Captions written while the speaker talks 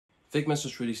Figma's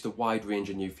just released a wide range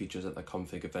of new features at the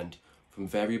config event, from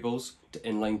variables to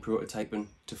inline prototyping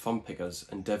to font pickers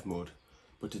and dev mode.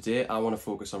 But today I want to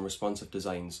focus on responsive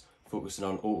designs, focusing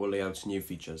on auto layout's new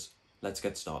features. Let's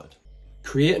get started.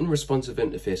 Creating responsive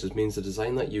interfaces means the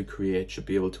design that you create should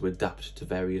be able to adapt to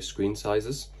various screen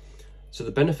sizes. So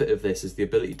the benefit of this is the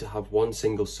ability to have one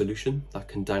single solution that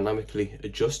can dynamically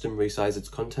adjust and resize its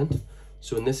content.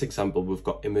 So in this example, we've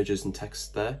got images and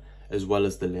text there, as well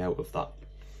as the layout of that.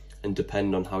 And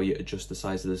depending on how you adjust the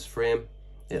size of this frame,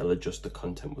 it'll adjust the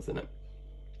content within it.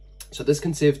 So this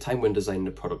can save time when designing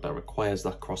a product that requires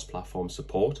that cross-platform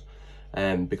support,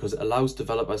 because it allows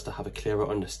developers to have a clearer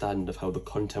understanding of how the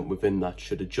content within that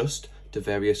should adjust to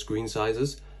various screen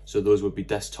sizes. So those would be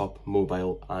desktop,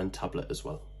 mobile and tablet as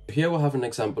well. Here we'll have an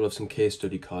example of some case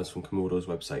study cards from Komodo's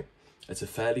website. It's a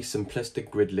fairly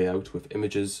simplistic grid layout with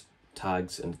images,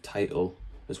 tags and a title,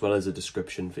 as well as a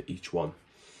description for each one.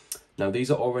 Now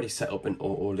these are already set up in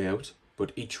auto layout,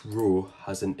 but each row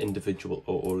has an individual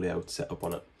auto layout set up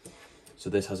on it. So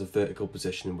this has a vertical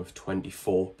positioning with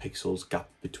 24 pixels gap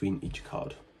between each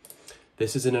card.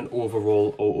 This is in an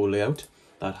overall auto layout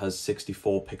that has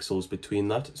 64 pixels between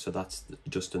that, so that's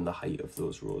just in the height of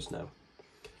those rows now.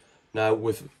 Now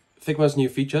with Figma's new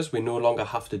features, we no longer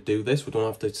have to do this. We don't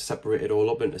have to separate it all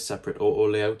up into separate auto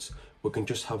layouts. We can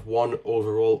just have one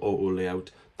overall auto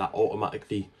layout that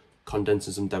automatically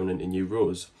condenses them down into new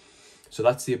rows. So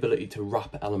that's the ability to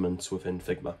wrap elements within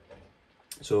Figma.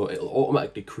 So it'll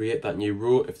automatically create that new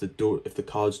row if the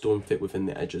cards don't fit within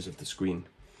the edges of the screen.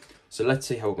 So let's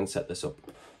see how we can set this up.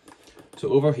 So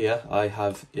over here I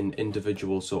have an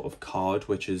individual sort of card,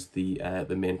 which is the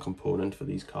main component for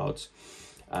these cards,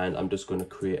 and I'm just going to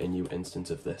create a new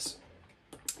instance of this.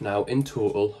 Now in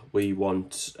total we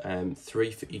want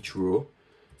 3 for each row,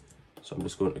 so I'm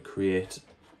just going to create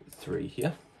 3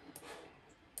 here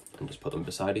and just put them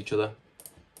beside each other,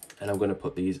 and I'm going to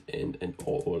put these in an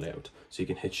auto layout. So you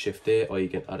can hit Shift A or you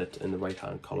can add it in the right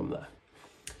hand column there.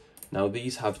 Now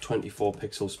these have 24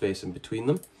 pixel space in between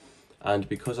them, and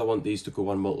because I want these to go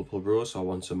on multiple rows, so I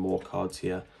want some more cards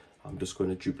here, I'm just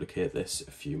going to duplicate this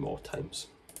a few more times.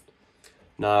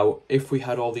 Now if we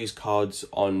had all these cards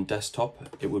on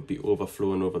desktop, it would be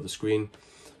overflowing over the screen,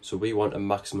 so we want a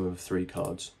maximum of 3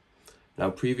 cards. Now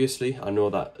previously, I know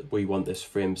that we want this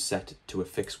frame set to a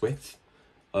fixed width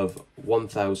of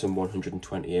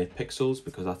 1128 pixels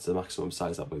because that's the maximum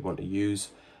size that we want to use.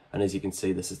 And as you can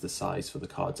see, this is the size for the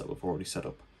cards that we've already set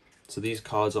up. So these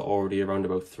cards are already around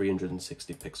about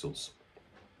 360 pixels.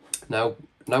 Now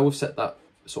we've set that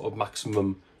sort of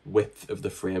maximum width of the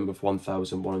frame of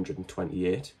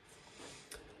 1128.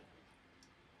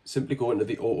 Simply go into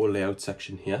the auto layout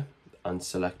section here and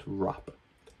select wrap.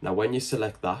 Now when you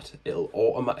select that, it'll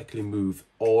automatically move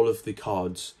all of the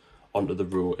cards onto the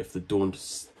row if they don't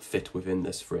fit within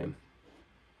this frame.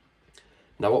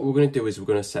 Now what we're going to do is we're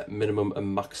going to set minimum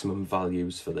and maximum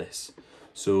values for this.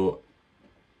 So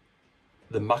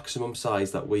the maximum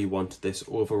size that we want this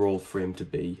overall frame to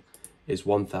be is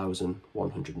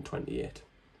 1128.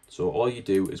 So all you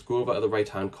do is go over to the right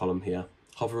hand column here,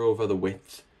 hover over the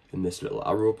width, and this little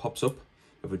arrow pops up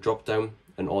with a drop down,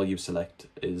 and all you select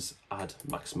is add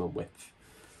maximum width.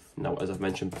 Now, as I've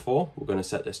mentioned before, we're going to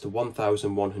set this to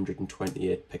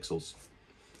 1128 pixels.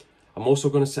 I'm also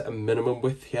going to set a minimum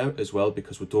width here as well,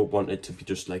 because we don't want it to be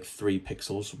just like 3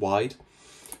 pixels wide.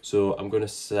 So I'm going to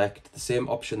select the same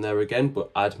option there again, but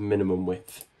add minimum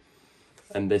width.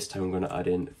 And this time I'm going to add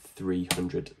in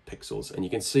 300 pixels. And you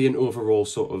can see an overall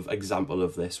sort of example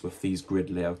of this with these grid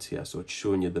layouts here. So it's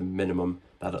showing you the minimum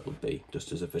that it'll be,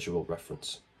 just as a visual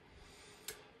reference.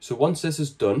 So once this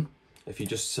is done, if you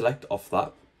just select off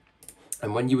that,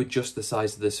 and when you adjust the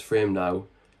size of this frame now,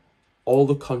 all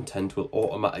the content will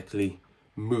automatically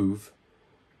move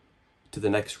to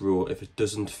the next row if it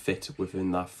doesn't fit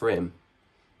within that frame.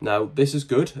 Now this is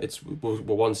good, we're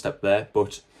one step there,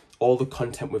 but all the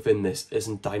content within this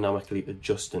isn't dynamically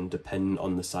adjusting depending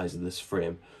on the size of this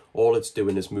frame. All it's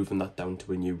doing is moving that down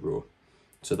to a new row.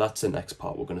 So that's the next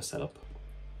part we're going to set up.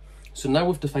 So now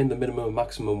we've defined the minimum and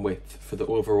maximum width for the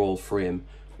overall frame.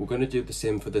 We're going to do the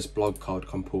same for this blog card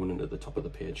component at the top of the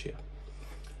page here.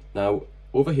 Now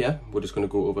over here, we're just going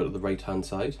to go over to the right hand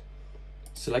side,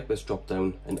 select this drop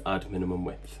down and add minimum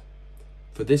width.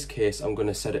 For this case, I'm going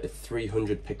to set it at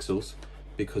 300 pixels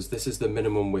because this is the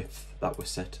minimum width that was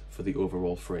set for the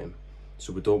overall frame.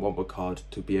 So we don't want the card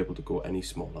to be able to go any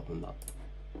smaller than that.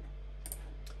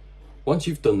 Once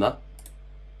you've done that,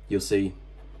 you'll see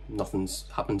nothing's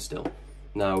happened still.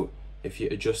 Now if you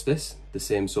adjust this, the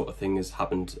same sort of thing has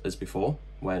happened as before,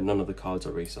 where none of the cards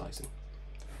are resizing.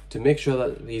 To make sure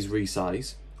that these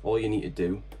resize, all you need to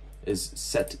do is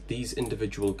set these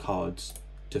individual cards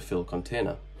to fill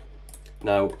container.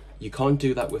 Now, you can't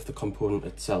do that with the component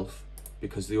itself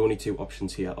because the only two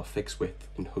options here are fixed width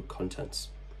and hook contents.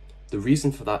 The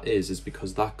reason for that is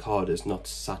because that card is not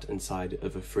sat inside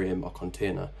of a frame or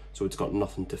container, so it's got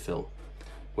nothing to fill,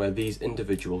 where these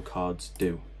individual cards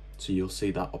do. So you'll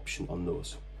see that option on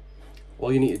those.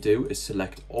 All you need to do is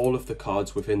select all of the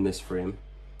cards within this frame,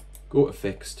 go to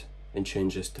fixed and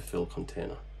change this to fill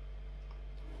container.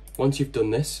 Once you've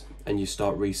done this and you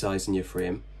start resizing your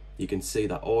frame, you can see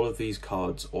that all of these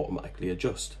cards automatically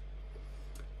adjust.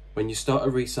 When you start to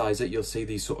resize it, you'll see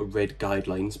these sort of red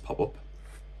guidelines pop up.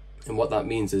 And what that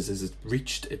means is it's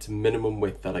reached its minimum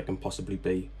width that it can possibly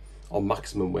be, or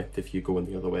maximum width if you go in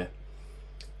the other way.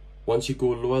 Once you go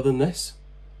lower than this,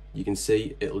 you can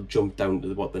see it'll jump down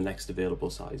to what the next available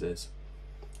size is.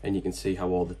 And you can see how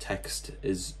all the text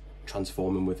is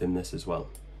transforming within this as well.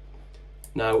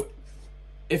 Now,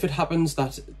 if it happens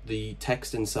that the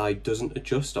text inside doesn't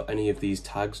adjust or any of these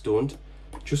tags don't,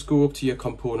 just go up to your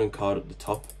component card at the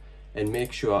top and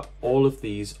make sure all of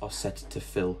these are set to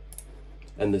fill,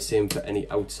 and the same for any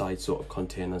outside sort of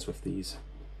containers with these.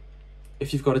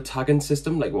 If you've got a tagging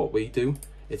system like what we do,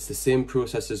 it's the same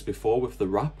process as before with the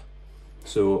wrap.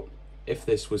 So if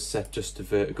this was set just to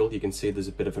vertical, you can see there's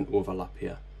a bit of an overlap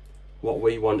here. What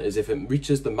we want is if it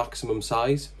reaches the maximum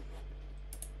size,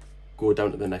 go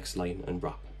down to the next line and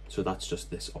wrap. So that's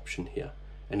just this option here.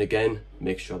 And again,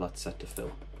 make sure that's set to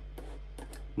fill.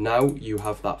 Now you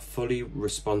have that fully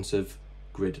responsive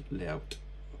grid layout.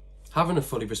 Having a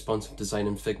fully responsive design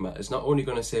in Figma is not only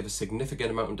going to save a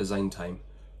significant amount of design time,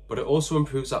 but it also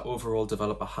improves that overall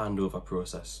developer handover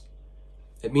process.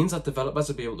 It means that developers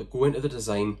will be able to go into the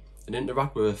design and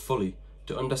interact with it fully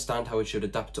to understand how it should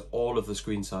adapt to all of the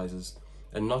screen sizes,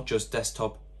 and not just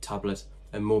desktop, tablet,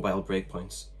 and mobile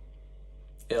breakpoints.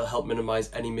 It'll help minimize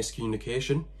any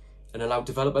miscommunication and allow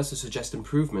developers to suggest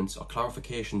improvements or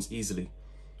clarifications easily,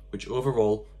 which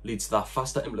overall leads to that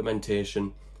faster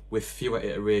implementation with fewer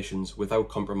iterations without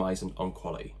compromising on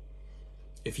quality.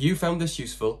 If you found this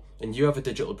useful and you have a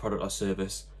digital product or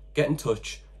service, get in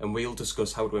touch and we'll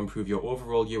discuss how to improve your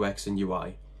overall UX and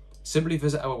UI. Simply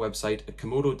visit our website at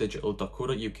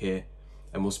komododigital.co.uk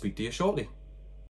and we'll speak to you shortly.